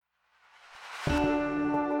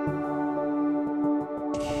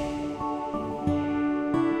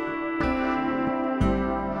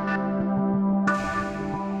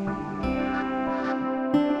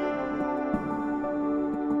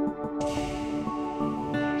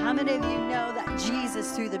How many of you know that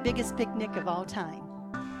Jesus threw the biggest picnic of all time?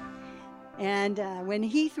 And when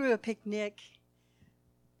he threw a picnic,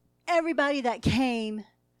 everybody that came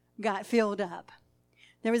got filled up.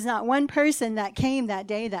 There was not one person that came that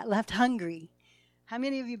day that left hungry. How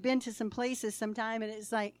many of you been to some places sometime and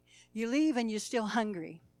it's like you leave and you're still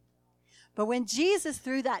hungry? But when Jesus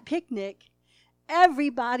threw that picnic,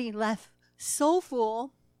 everybody left so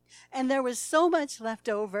full, and there was so much left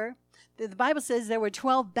over. The Bible says there were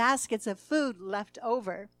 12 baskets of food left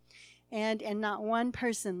over, and not one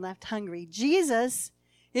person left hungry. Jesus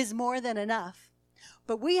is more than enough,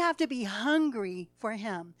 but we have to be hungry for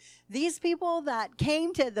him. These people that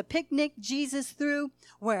came to the picnic Jesus threw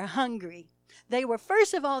were hungry. They were,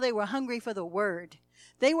 first of all, they were hungry for the word.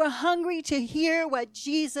 They were hungry to hear what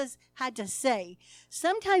Jesus had to say.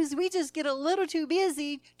 Sometimes we just get a little too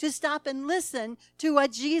busy to stop and listen to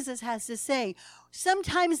what Jesus has to say.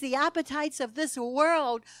 Sometimes the appetites of this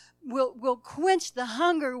world will quench the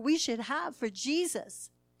hunger we should have for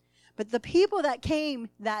Jesus. But the people that came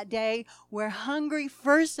that day were hungry,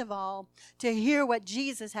 first of all, to hear what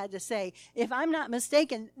Jesus had to say. If I'm not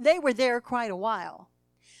mistaken, they were there quite a while.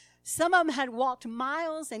 Some of them had walked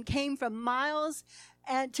miles and came from miles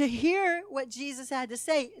and to hear what Jesus had to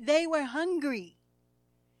say. They were hungry.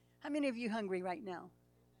 How many of you hungry right now?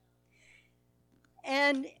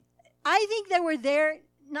 And I think they were there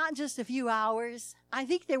not just a few hours. I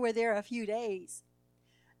think they were there a few days.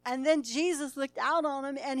 And then Jesus looked out on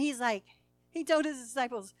them and he told his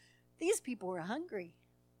disciples, these people were hungry.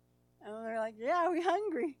 And they're like, yeah, we're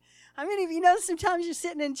hungry. How many of you know sometimes you're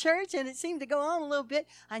sitting in church and it seemed to go on a little bit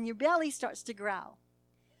and your belly starts to growl?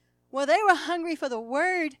 Well, they were hungry for the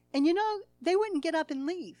word, and they wouldn't get up and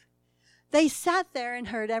leave. They sat there and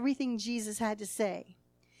heard everything Jesus had to say.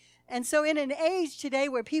 And so in an age today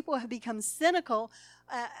where people have become cynical,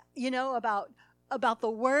 about the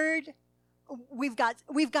word, we've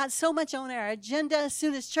got so much on our agenda. As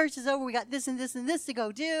soon as church is over, we got this and this and this to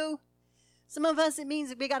go do. Some of us, it means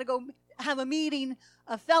that we got to go have a meeting,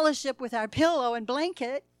 a fellowship with our pillow and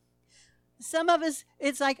blanket. Some of us,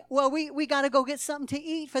 it's like, well, we got to go get something to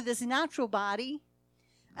eat for this natural body.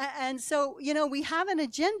 And so, we have an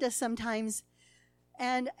agenda sometimes.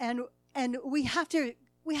 And we have to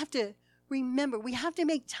remember, we have to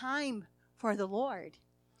make time for the Lord.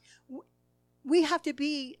 We have to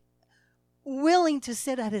be willing to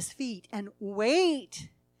sit at his feet and wait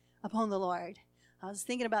upon the Lord. I was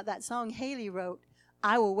thinking about that song Haley wrote,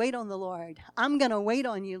 I will wait on the Lord. I'm going to wait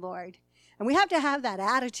on you, Lord. And we have to have that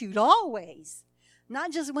attitude always,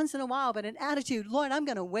 not just once in a while, but an attitude, Lord, I'm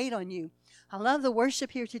going to wait on you. I love the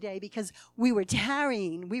worship here today because we were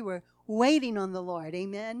tarrying. We were waiting on the Lord.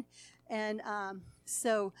 Amen. And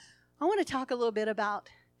so I want to talk a little bit about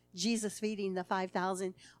Jesus feeding the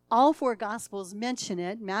 5,000. All four Gospels mention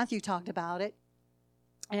it. Matthew talked about it.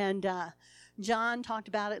 And John talked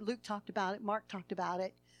about it. Luke talked about it. Mark talked about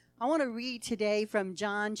it. I want to read today from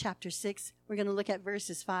John chapter 6. We're going to look at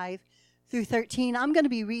verses 5 through 13. I'm going to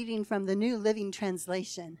be reading from the New Living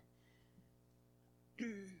Translation.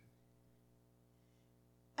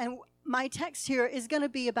 And my text here is going to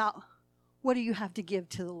be about what do you have to give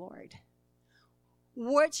to the Lord?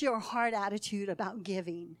 What's your heart attitude about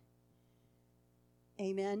giving?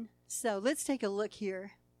 Amen. So let's take a look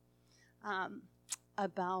here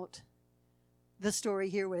about the story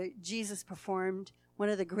here where Jesus performed one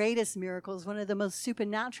of the greatest miracles, one of the most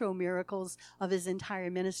supernatural miracles of his entire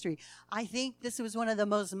ministry. I think this was one of the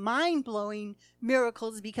most mind-blowing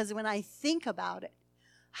miracles because when I think about it,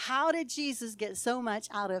 how did Jesus get so much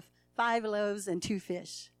out of 5 loaves and 2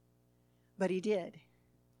 fish? But he did.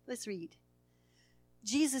 Let's read.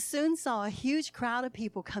 Jesus soon saw a huge crowd of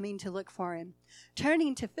people coming to look for him.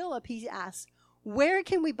 Turning to Philip, he asked, where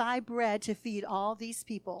can we buy bread to feed all these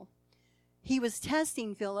people? He was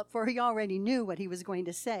testing Philip, for he already knew what he was going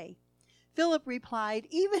to say. Philip replied,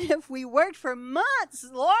 even if we worked for months,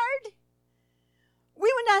 Lord,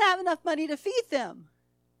 we would not have enough money to feed them.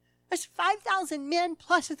 There's 5,000 men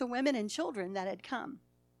plus the women and children that had come.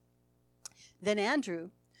 Then Andrew,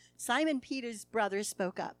 Simon Peter's brother,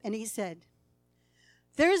 spoke up, and he said,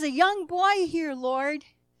 there's a young boy here, Lord,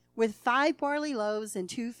 with 5 barley loaves and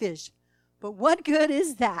 2 fish. But what good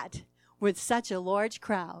is that with such a large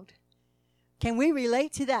crowd? Can we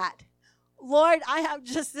relate to that? Lord, I have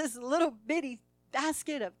just this little bitty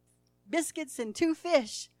basket of biscuits and 2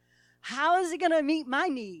 fish. How is it going to meet my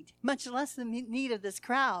need, much less the need of this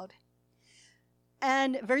crowd?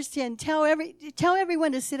 And verse 10, tell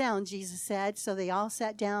everyone to sit down, Jesus said. So they all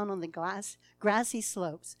sat down on the grassy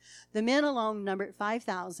slopes. The men alone numbered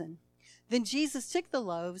 5,000. Then Jesus took the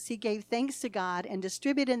loaves, he gave thanks to God, and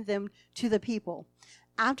distributed them to the people.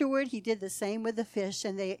 Afterward, he did the same with the fish,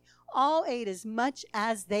 and they all ate as much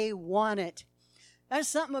as they wanted. There's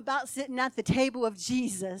something about sitting at the table of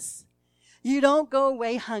Jesus. You don't go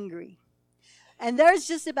away hungry. And there's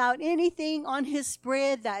just about anything on his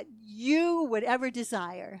spread that you would ever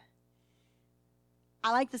desire.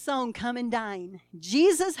 I like the song, Come and Dine.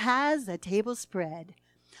 Jesus has a table spread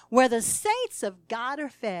where the saints of God are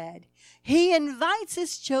fed. He invites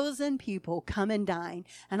his chosen people, come and dine.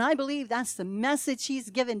 And I believe that's the message he's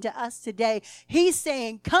given to us today. He's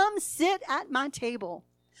saying, come sit at my table.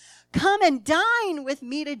 Come and dine with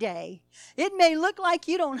me today. It may look like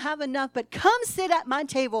you don't have enough, but come sit at my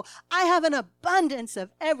table. I have an abundance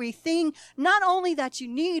of everything, not only that you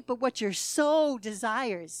need, but what your soul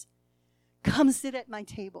desires. Come sit at my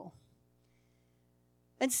table.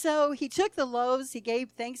 And so he took the loaves, he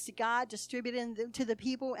gave thanks to God, distributed them to the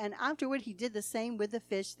people, and afterward he did the same with the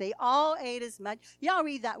fish. They all ate as much. Y'all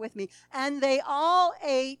read that with me. And they all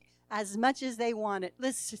ate as much as they wanted.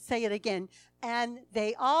 Let's just say it again. And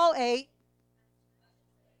they all ate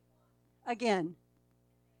again.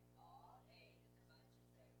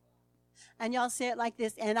 And y'all say it like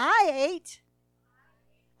this. And I ate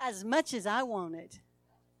as much as I wanted.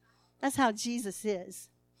 That's how Jesus is.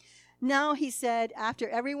 Now he said, after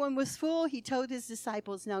everyone was full, he told his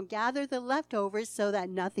disciples, now gather the leftovers so that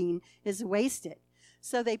nothing is wasted.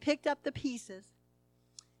 So they picked up the pieces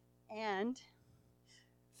and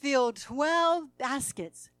filled 12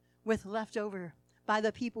 baskets with leftover by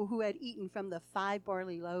the people who had eaten from the 5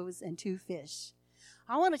 barley loaves and 2 fish.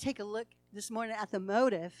 I want to take a look this morning at the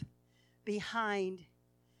motive behind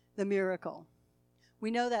the miracle. We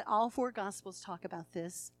know that all 4 Gospels talk about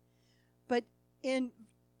this, but in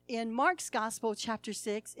Mark's Gospel, chapter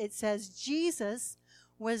 6, it says, Jesus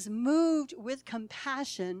was moved with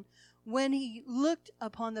compassion when he looked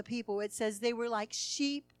upon the people. It says they were like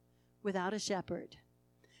sheep without a shepherd.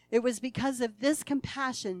 It was because of this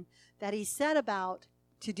compassion that he set about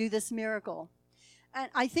to do this miracle. And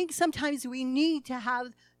I think sometimes we need to have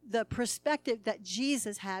the perspective that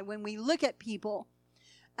Jesus had when we look at people.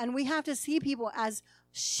 And we have to see people as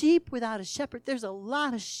sheep without a shepherd. There's a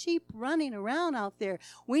lot of sheep running around out there.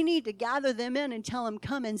 We need to gather them in and tell them,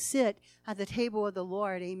 come and sit at the table of the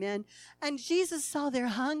Lord. Amen. And Jesus saw their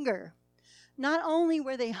hunger. Not only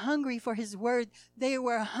were they hungry for his word, they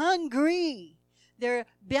were hungry. Their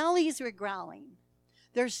bellies were growling.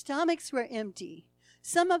 Their stomachs were empty.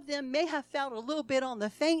 Some of them may have felt a little bit on the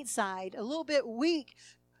faint side, a little bit weak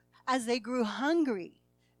as they grew hungry.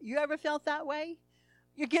 You ever felt that way?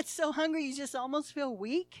 You get so hungry you just almost feel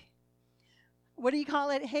weak. What do you call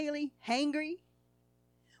it, Haley? Hangry?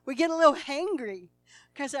 We get a little hangry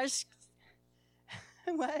because our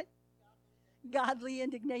what? Godly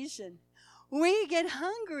indignation. We get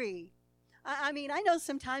hungry. I mean, I know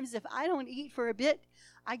sometimes if I don't eat for a bit,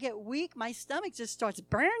 I get weak. My stomach just starts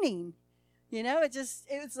burning. You know,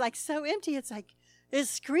 it's like so empty. It's like it's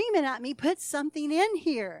screaming at me, put something in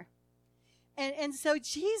here. And so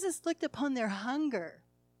Jesus looked upon their hunger.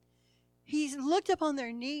 He's looked upon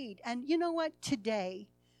their need. And you know what? Today,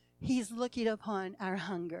 he's looking upon our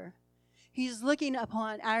hunger. He's looking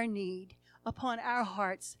upon our need, upon our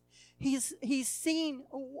hearts. He's seen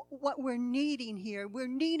what we're needing here. We're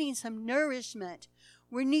needing some nourishment.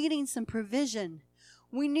 We're needing some provision.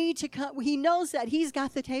 We need to come. He knows that he's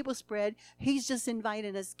got the table spread. He's just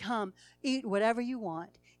inviting us, come, eat whatever you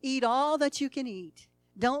want. Eat all that you can eat.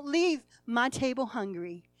 Don't leave my table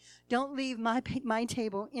hungry. Don't leave my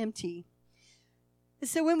table empty.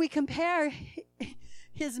 So when we compare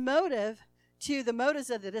his motive to the motives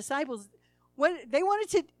of the disciples, what they wanted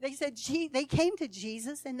to, they came to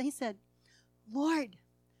Jesus and they said, Lord,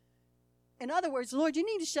 in other words, Lord, you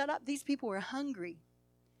need to shut up. These people are hungry.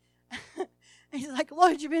 He's like,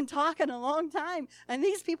 Lord, you've been talking a long time, and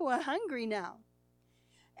these people are hungry now.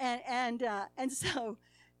 And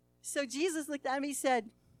so Jesus looked at him. He said,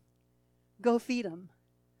 "Go feed them."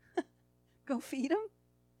 Go feed them?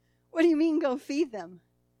 What do you mean, go feed them?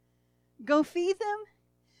 Go feed them?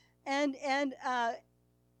 And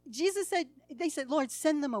Jesus said, they said, Lord,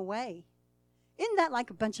 send them away. Isn't that like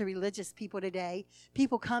a bunch of religious people today?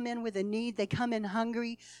 People come in with a need. They come in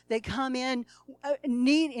hungry. They come in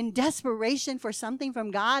in desperation for something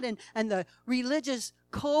from God. And the religious,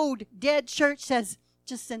 cold, dead church says,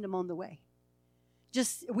 just send them on the way.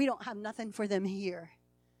 We don't have nothing for them here.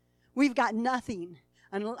 We've got nothing.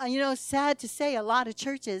 And, you know, sad to say, a lot of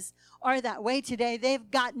churches are that way today.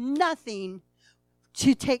 They've got nothing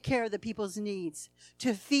to take care of the people's needs,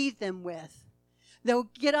 to feed them with. They'll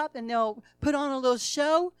get up and they'll put on a little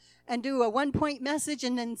show and do a one-point message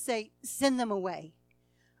and then say, send them away.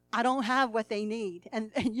 I don't have what they need.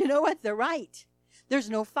 And you know what? They're right. There's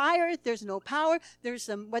no fire. There's no power. There's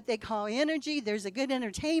some what they call energy. There's a good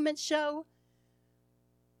entertainment show.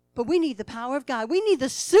 But we need the power of God. We need the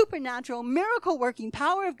supernatural, miracle-working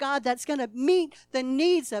power of God that's going to meet the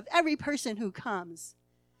needs of every person who comes.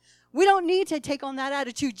 We don't need to take on that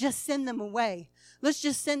attitude, just send them away. Let's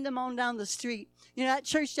just send them on down the street. You know, that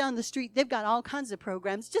church down the street, they've got all kinds of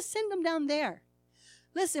programs. Just send them down there.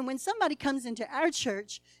 Listen, when somebody comes into our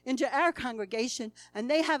church, into our congregation,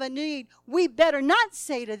 and they have a need, we better not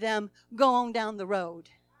say to them, go on down the road.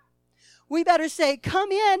 We better say,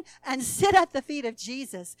 come in and sit at the feet of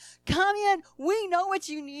Jesus. Come in. We know what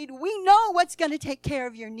you need. We know what's going to take care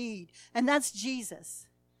of your need, and that's Jesus.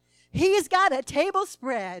 He's got a table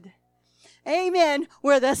spread. Amen.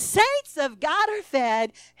 Where the saints of God are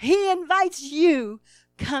fed, he invites you,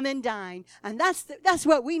 come and dine. And that's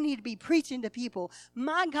what we need to be preaching to people.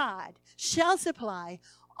 My God shall supply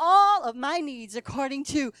all of my needs according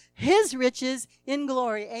to his riches in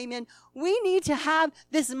glory. Amen. We need to have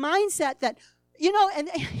this mindset that, you know, and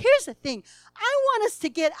here's the thing. I want us to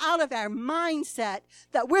get out of our mindset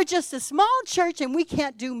that we're just a small church and we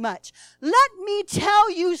can't do much. Let me tell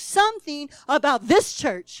you something about this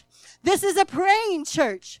church. This is a praying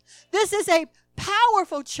church. This is a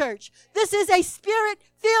powerful church. This is a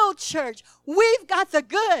spirit-filled church. We've got the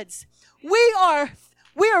goods. We are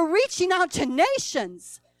reaching out to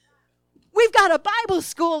nations. We've got a Bible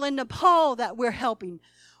school in Nepal that we're helping.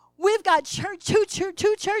 We've got two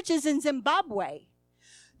churches in Zimbabwe.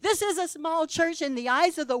 This is a small church in the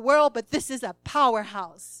eyes of the world, but this is a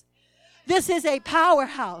powerhouse. This is a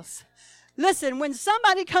powerhouse. Listen, when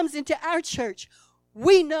somebody comes into our church,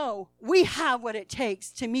 we know we have what it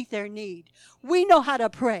takes to meet their need. We know how to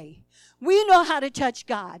pray. We know how to touch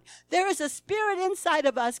God. There is a spirit inside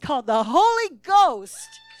of us called the Holy Ghost.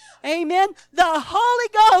 Amen. The Holy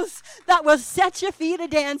Ghost that will set your feet a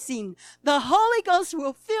dancing. The Holy Ghost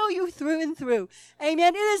will fill you through and through.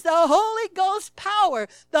 Amen. It is the Holy Ghost power,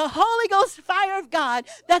 the Holy Ghost fire of God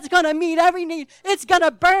that's going to meet every need. It's going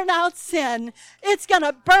to burn out sin. It's going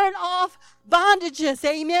to burn off bondages.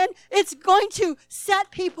 Amen. It's going to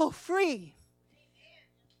set people free.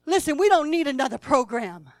 Listen, we don't need another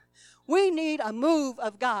program. We need a move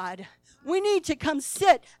of God. We need to come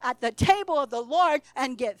sit at the table of the Lord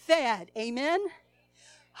and get fed. Amen?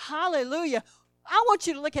 Hallelujah. I want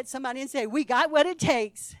you to look at somebody and say, we got what it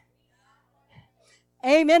takes.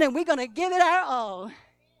 Amen. And we're going to give it our all.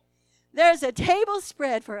 There's a table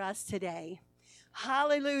spread for us today.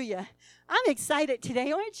 Hallelujah. I'm excited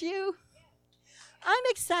today, aren't you? I'm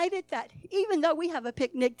excited that even though we have a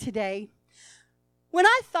picnic today, when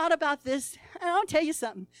I thought about this, and I'll tell you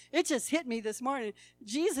something, it just hit me this morning.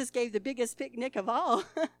 Jesus gave the biggest picnic of all.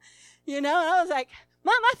 You know, and I was like,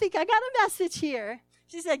 Mom, I think I got a message here.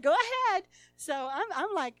 She said, go ahead. So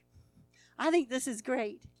I'm like, I think this is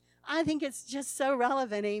great. I think it's just so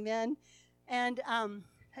relevant, amen. And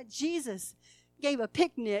Jesus gave a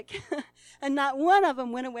picnic, and not one of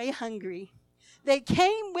them went away hungry. They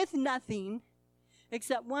came with nothing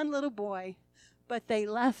except one little boy, but they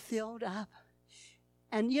left filled up.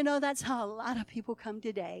 And you know, that's how a lot of people come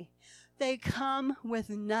today. They come with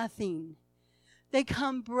nothing. They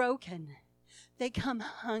come broken. They come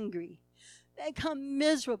hungry. They come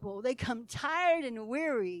miserable. They come tired and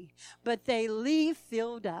weary, but they leave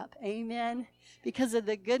filled up. Amen. Because of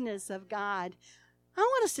the goodness of God. I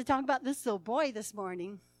want us to talk about this little boy this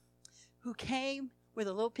morning who came with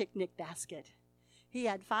a little picnic basket. He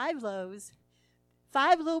had 5 loaves,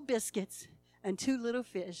 5 little biscuits, and 2 little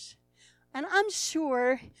fish. And I'm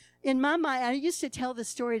sure, in my mind, I used to tell the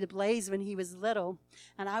story to Blaze when he was little,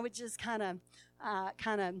 and I would just kind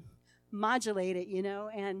of modulate it, you know.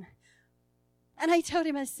 And I told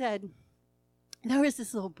him, I said, there was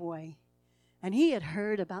this little boy, and he had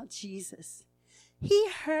heard about Jesus. He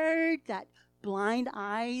heard that blind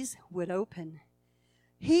eyes would open.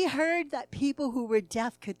 He heard that people who were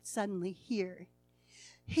deaf could suddenly hear.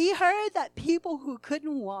 He heard that people who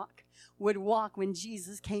couldn't walk would walk when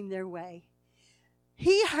Jesus came their way.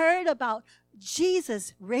 He heard about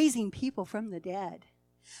Jesus raising people from the dead.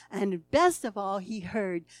 And best of all, he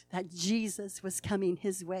heard that Jesus was coming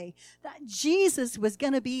his way, that Jesus was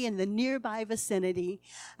going to be in the nearby vicinity.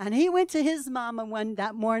 And he went to his mama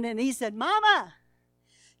that morning and he said, Mama,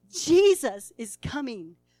 Jesus is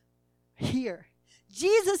coming here.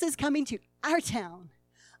 Jesus is coming to our town.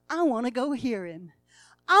 I want to go hear him.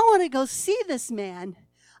 I want to go see this man.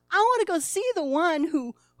 I want to go see the one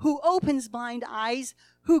who opens blind eyes,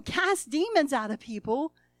 who casts demons out of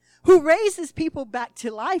people, who raises people back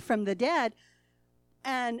to life from the dead.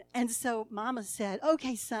 And so Mama said,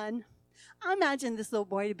 okay, son, I imagine this little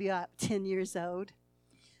boy to be about 10 years old.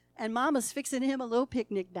 And Mama's fixing him a little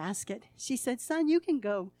picnic basket. She said, son, you can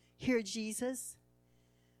go hear Jesus,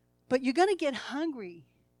 but you're going to get hungry,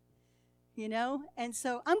 you know? And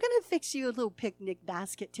so I'm going to fix you a little picnic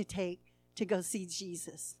basket to take to go see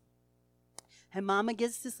Jesus. And Mama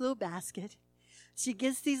gets this little basket. She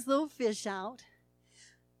gets these little fish out.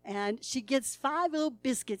 And she gets 5 little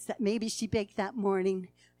biscuits that maybe she baked that morning.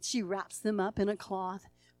 She wraps them up in a cloth,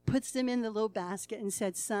 puts them in the little basket, and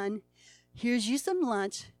said, son, here's you some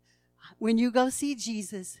lunch. When you go see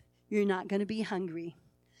Jesus, you're not going to be hungry.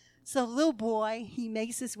 So little boy, he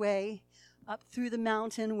makes his way up through the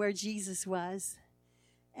mountain where Jesus was.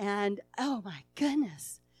 And, oh my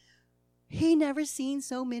goodness, he never seen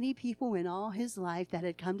so many people in all his life that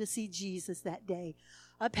had come to see Jesus that day.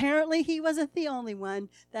 Apparently, he wasn't the only one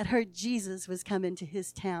that heard Jesus was coming to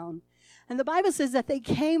his town. And the Bible says that they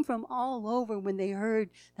came from all over when they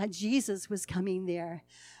heard that Jesus was coming there.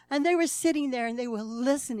 And they were sitting there and they were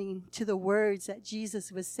listening to the words that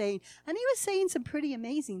Jesus was saying. And he was saying some pretty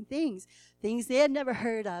amazing things they had never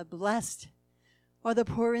heard of. Blessed are the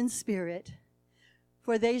poor in spirit,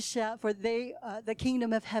 for the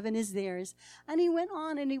kingdom of heaven is theirs. And he went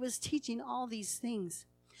on and he was teaching all these things.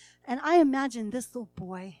 And I imagine this little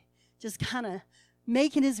boy just kind of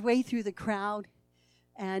making his way through the crowd.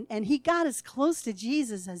 And he got as close to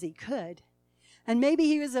Jesus as he could. And maybe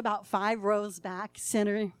he was about 5 rows back,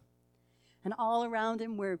 center. And all around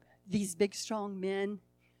him were these big, strong men.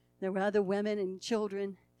 There were other women and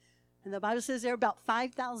children. And the Bible says there were about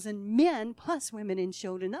 5,000 men plus women and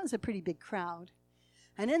children. That was a pretty big crowd.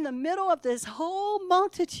 And in the middle of this whole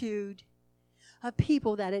multitude of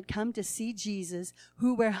people that had come to see Jesus,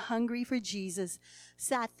 who were hungry for Jesus,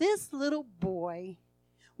 sat this little boy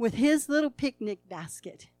with his little picnic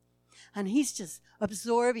basket. And he's just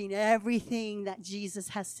absorbing everything that Jesus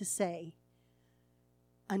has to say.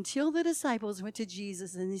 Until the disciples went to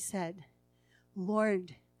Jesus and they said,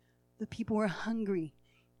 Lord, the people are hungry.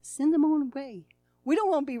 Send them on away. We don't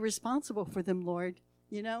want to be responsible for them, Lord.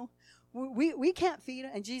 You know, we can't feed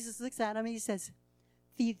them. And Jesus looks at them and he says,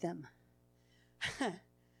 feed them.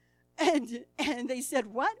 and they said,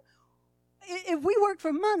 what? If we worked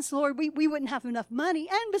for months, Lord, we wouldn't have enough money.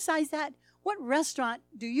 And besides that, what restaurant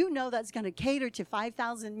do you know that's going to cater to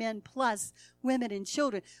 5,000 men plus women and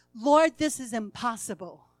children? Lord, this is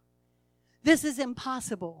impossible. This is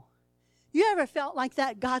impossible. You ever felt like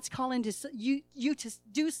that? God's calling to you to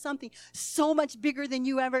do something so much bigger than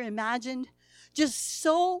you ever imagined? Just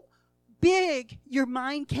so big, your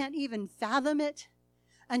mind can't even fathom it.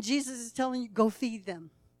 And Jesus is telling you, go feed them.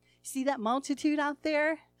 See that multitude out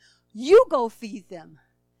there? You go feed them.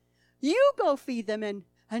 You go feed them.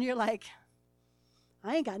 And you're like,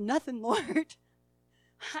 I ain't got nothing, Lord.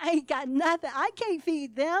 I ain't got nothing. I can't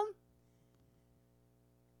feed them.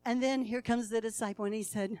 And then here comes the disciple, and he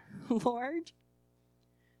said, Lord,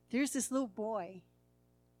 there's this little boy.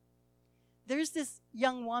 There's this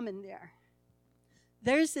young woman there.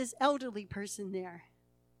 There's this elderly person there.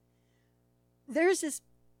 There's this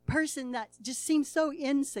person that just seems so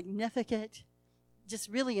insignificant, just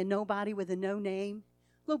really a nobody with a no name.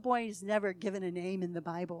 Little boy is never given a name in the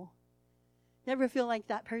Bible. You ever feel like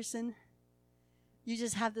that person? You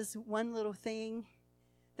just have this one little thing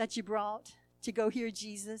that you brought to go hear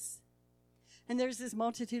Jesus. And there's this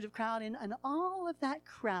multitude of crowd, and all of that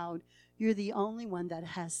crowd, you're the only one that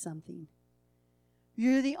has something.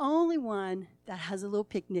 You're the only one that has a little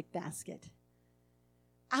picnic basket.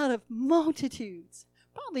 Out of multitudes,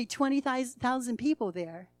 probably 20,000 people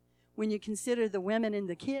there, when you consider the women and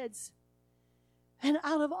the kids. And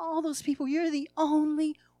out of all those people, you're the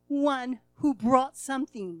only one who brought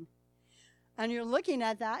something. And you're looking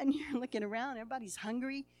at that, and you're looking around. Everybody's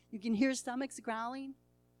hungry. You can hear stomachs growling.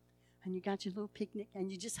 And you got your little picnic,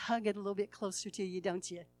 and you just hug it a little bit closer to you, don't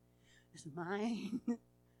you? It's mine. I'm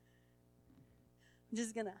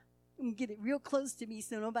just going to get it real close to me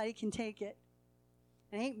so nobody can take it.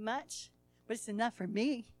 It ain't much, but it's enough for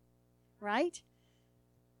me, right?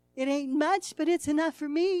 It ain't much, but it's enough for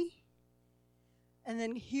me. And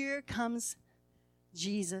then here comes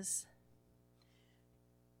Jesus.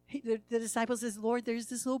 The disciple says, Lord, there's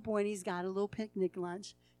this little boy, and he's got a little picnic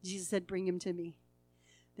lunch. Jesus said, bring him to me.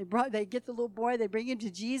 They get the little boy, they bring him to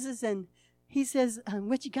Jesus, and he says,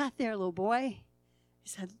 what you got there, little boy? He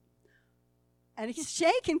said, and he's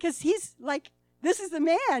shaking because he's like, this is the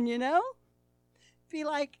man, you know? Be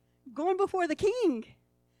like going before the king.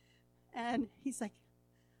 And he's like,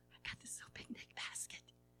 I got this little picnic basket.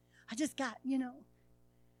 I just got, a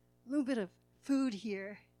little bit of food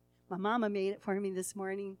here. My mama made it for me this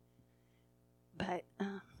morning. But,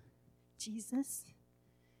 Jesus,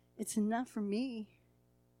 it's enough for me.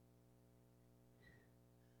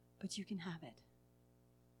 but you can have it.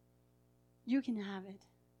 You can have it.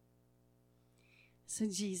 So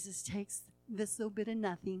Jesus takes this little bit of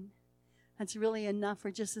nothing that's really enough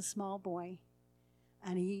for just a small boy,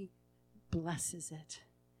 and he blesses it.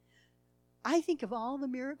 I think of all the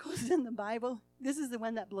miracles in the Bible, this is the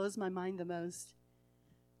one that blows my mind the most,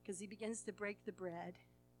 because he begins to break the bread,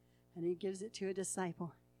 and he gives it to a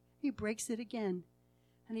disciple. He breaks it again,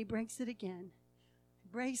 and he breaks it again. He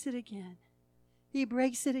breaks it again. He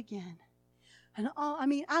breaks it again. And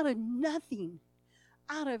out of nothing,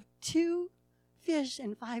 out of 2 fish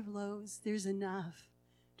and 5 loaves, there's enough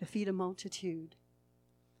to feed a multitude.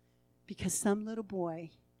 Because some little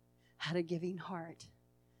boy had a giving heart.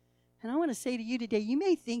 And I want to say to you today, you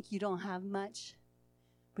may think you don't have much,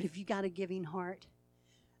 but if you got a giving heart,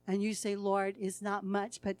 and you say, Lord, it's not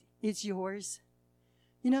much, but it's yours.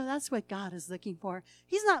 That's what God is looking for.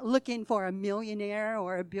 He's not looking for a millionaire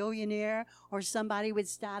or a billionaire or somebody with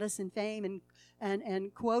status and fame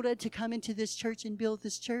and quota to come into this church and build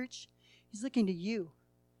this church. He's looking to you.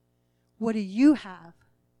 What do you have?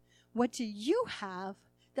 What do you have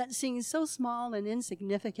that seems so small and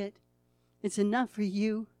insignificant? It's enough for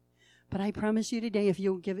you. But I promise you today, if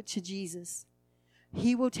you'll give it to Jesus,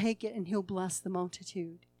 he will take it and he'll bless the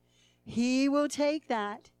multitude. He will take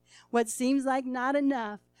that, what seems like not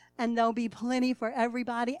enough, and there'll be plenty for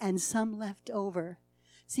everybody and some left over.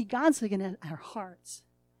 See, God's looking at our hearts.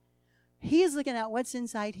 He is looking at what's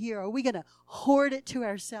inside here. Are we going to hoard it to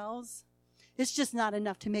ourselves? It's just not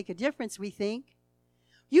enough to make a difference, we think.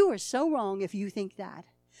 You are so wrong if you think that.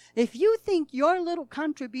 If you think your little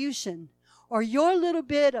contribution or your little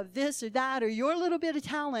bit of this or that or your little bit of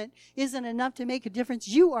talent isn't enough to make a difference,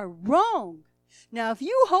 you are wrong. Now, if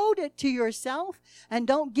you hold it to yourself and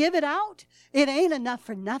don't give it out, it ain't enough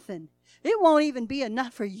for nothing. It won't even be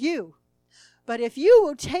enough for you. But if you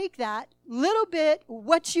will take that little bit,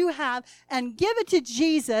 what you have, and give it to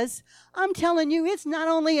Jesus, I'm telling you, it's not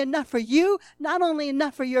only enough for you, not only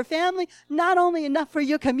enough for your family, not only enough for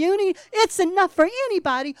your community, it's enough for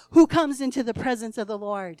anybody who comes into the presence of the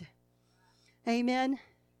Lord. Amen.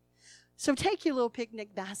 So take your little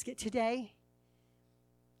picnic basket today,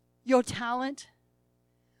 your talent,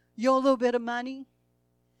 your little bit of money,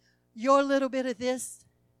 your little bit of this,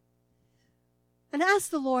 and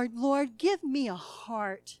ask the Lord, Lord, give me a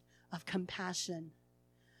heart of compassion.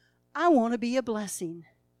 I want to be a blessing.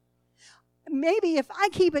 Maybe if I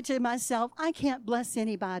keep it to myself, I can't bless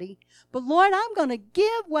anybody. But Lord, I'm going to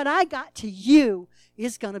give what I got to you.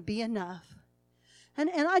 It's going to be enough. And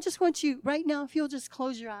I just want you right now, if you'll just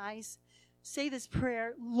close your eyes, say this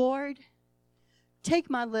prayer. Lord, take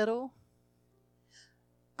my little.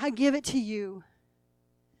 I give it to you,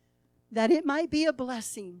 that it might be a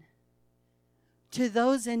blessing to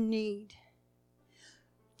those in need.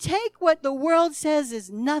 Take what the world says is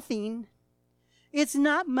nothing. It's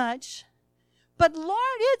not much. But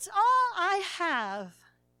Lord, it's all I have.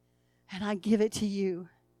 And I give it to you.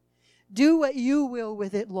 Do what you will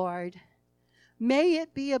with it, Lord. May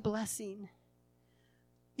it be a blessing.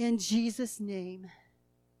 In Jesus' name,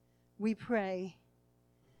 we pray.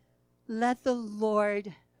 Let the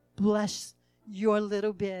Lord bless your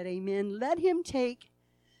little bit. Amen. Let him take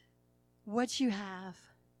what you have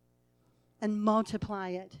and multiply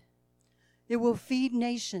it. It will feed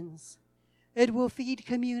nations. It will feed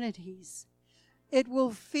communities. It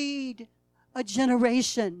will feed a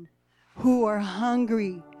generation who are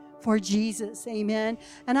hungry for Jesus. Amen.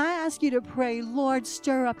 And I ask you to pray, Lord,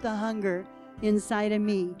 stir up the hunger inside of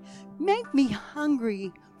me. Make me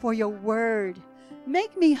hungry for your word.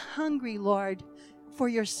 Make me hungry, Lord, for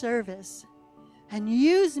your service. And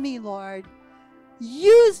use me, Lord.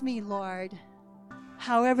 Use me, Lord,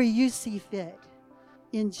 however you see fit.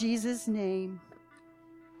 In Jesus' name,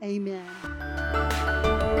 amen.